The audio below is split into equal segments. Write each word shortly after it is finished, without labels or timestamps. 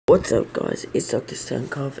What's up, guys? It's Dr.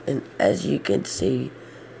 Stonkov, and as you can see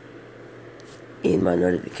in my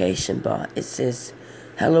notification bar, it says,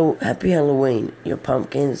 Happy Halloween. Your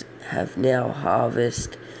pumpkins have now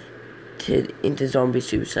harvested into zombie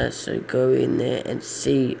superstars, so go in there and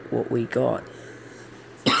see what we got.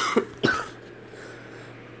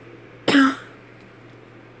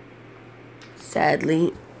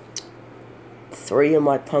 Sadly, 3 of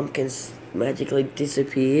my pumpkins magically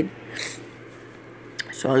disappeared.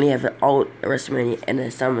 So I only have an old WrestleMania and a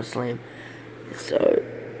SummerSlam. So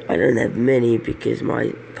I don't have many because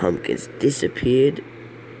my pumpkins disappeared.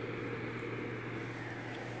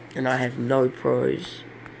 And I have no pros.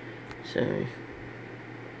 So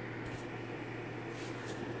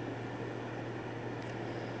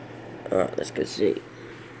alright, let's go see.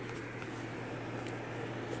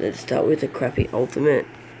 Let's start with the crappy ultimate.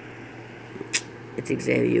 It's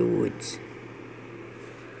Xavier Woods.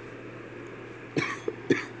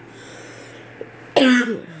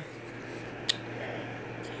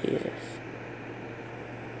 Jesus.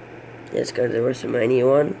 Let's go to the WrestleMania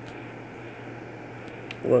one.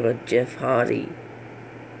 We got Jeff Hardy.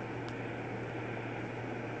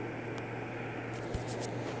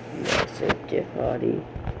 That's it, Jeff Hardy.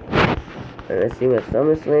 And let's see my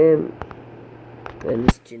SummerSlam. And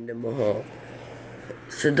it's Jinder Mahal.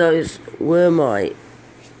 So those were my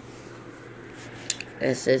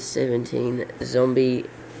SS17 zombie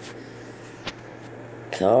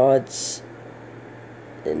cards.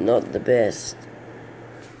 They're not the best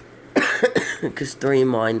because 3 of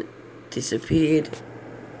mine disappeared.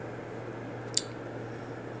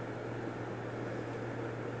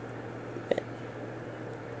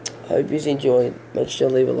 Hope you enjoyed. Make sure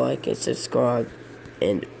to leave a like and subscribe,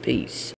 and peace.